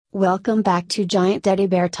Welcome back to Giant Teddy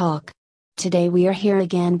Bear Talk. Today we are here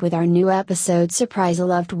again with our new episode Surprise a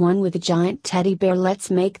Loved One with a Giant Teddy Bear.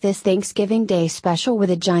 Let's make this Thanksgiving Day special with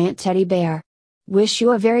a giant teddy bear. Wish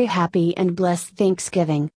you a very happy and blessed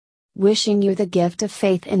Thanksgiving. Wishing you the gift of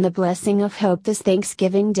faith and the blessing of hope this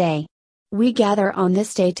Thanksgiving Day. We gather on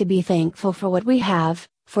this day to be thankful for what we have,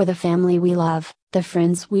 for the family we love, the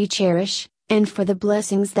friends we cherish, and for the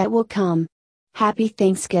blessings that will come. Happy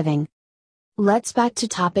Thanksgiving. Let's back to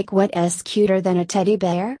topic. What's cuter than a teddy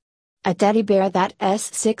bear? A teddy bear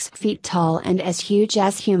that's 6 feet tall and as huge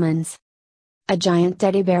as humans. A giant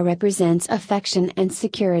teddy bear represents affection and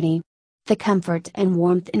security. The comfort and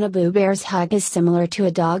warmth in a Boo Bear's hug is similar to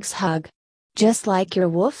a dog's hug. Just like your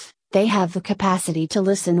wolf, they have the capacity to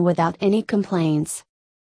listen without any complaints.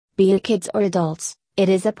 Be it kids or adults, it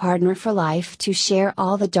is a partner for life to share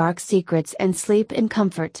all the dark secrets and sleep in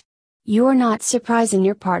comfort. You are not surprising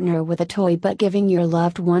your partner with a toy but giving your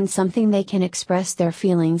loved one something they can express their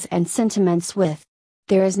feelings and sentiments with.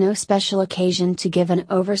 There is no special occasion to give an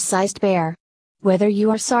oversized bear. Whether you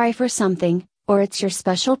are sorry for something, or it's your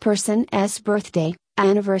special person's birthday,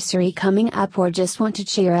 anniversary coming up, or just want to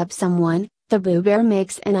cheer up someone, the Boo Bear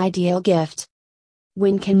makes an ideal gift.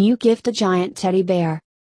 When can you gift a giant teddy bear?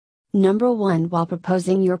 Number 1. While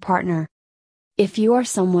proposing your partner. If you are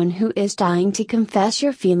someone who is dying to confess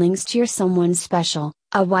your feelings to your someone special,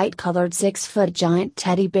 a white-colored 6-foot giant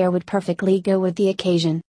teddy bear would perfectly go with the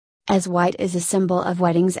occasion. As white is a symbol of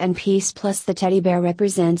weddings and peace, plus the teddy bear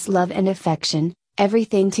represents love and affection,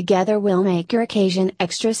 everything together will make your occasion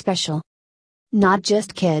extra special. Not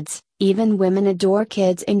just kids, even women adore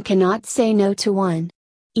kids and cannot say no to one.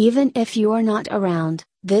 Even if you are not around,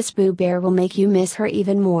 this Boo Bear will make you miss her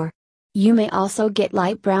even more. You may also get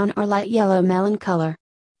light brown or light yellow melon color.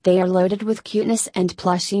 They are loaded with cuteness and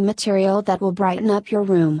plushy material that will brighten up your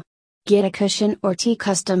room. Get a cushion or tea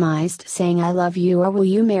customized saying "I love you" or "Will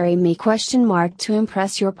you marry me?" to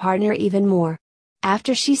impress your partner even more.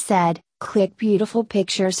 After she said, click beautiful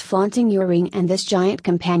pictures flaunting your ring and this giant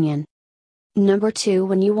companion. Number 2.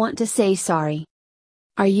 When you want to say sorry.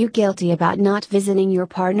 Are you guilty about not visiting your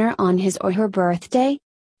partner on his or her birthday?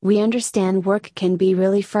 We understand work can be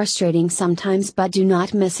really frustrating sometimes, but do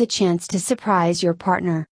not miss a chance to surprise your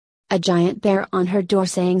partner. A giant bear on her door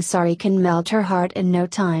saying sorry can melt her heart in no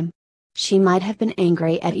time. She might have been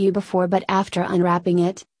angry at you before, but after unwrapping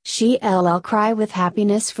it, she'll cry with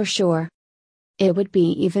happiness for sure. It would be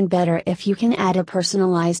even better if you can add a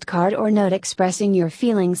personalized card or note expressing your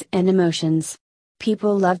feelings and emotions.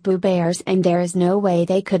 People love Boo Bears and there is no way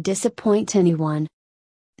they could disappoint anyone.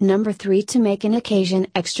 Number 3. To make an occasion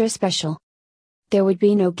extra special. There would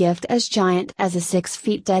be no gift as giant as a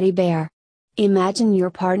 6-foot teddy bear. Imagine your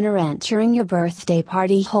partner entering your birthday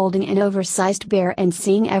party holding an oversized bear and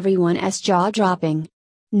seeing everyone's jaw dropping.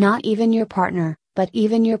 Not even your partner, but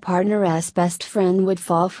even your partner's best friend would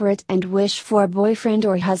fall for it and wish for a boyfriend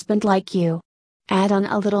or husband like you. Add on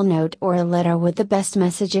a little note or a letter with the best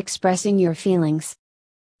message expressing your feelings.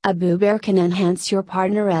 A Boo Bear can enhance your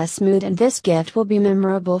partner's mood, and this gift will be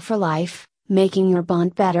memorable for life, making your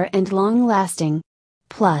bond better and long-lasting.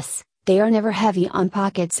 Plus, they are never heavy on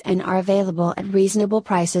pockets and are available at reasonable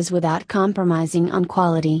prices without compromising on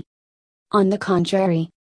quality. On the contrary,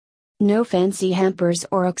 no fancy hampers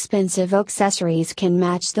or expensive accessories can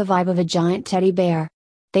match the vibe of a giant teddy bear.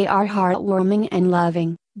 They are heartwarming and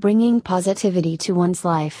loving, bringing positivity to one's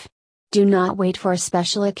life. Do not wait for a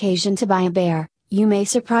special occasion to buy a bear. You may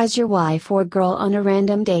surprise your wife or girl on a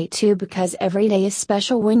random day too, because every day is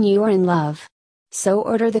special when you are in love. So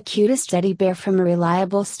order the cutest teddy bear from a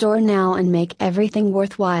reliable store now and make everything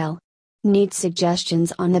worthwhile. Need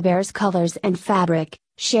suggestions on the bear's colors and fabric?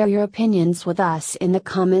 Share your opinions with us in the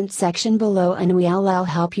comment section below and we'll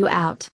help you out.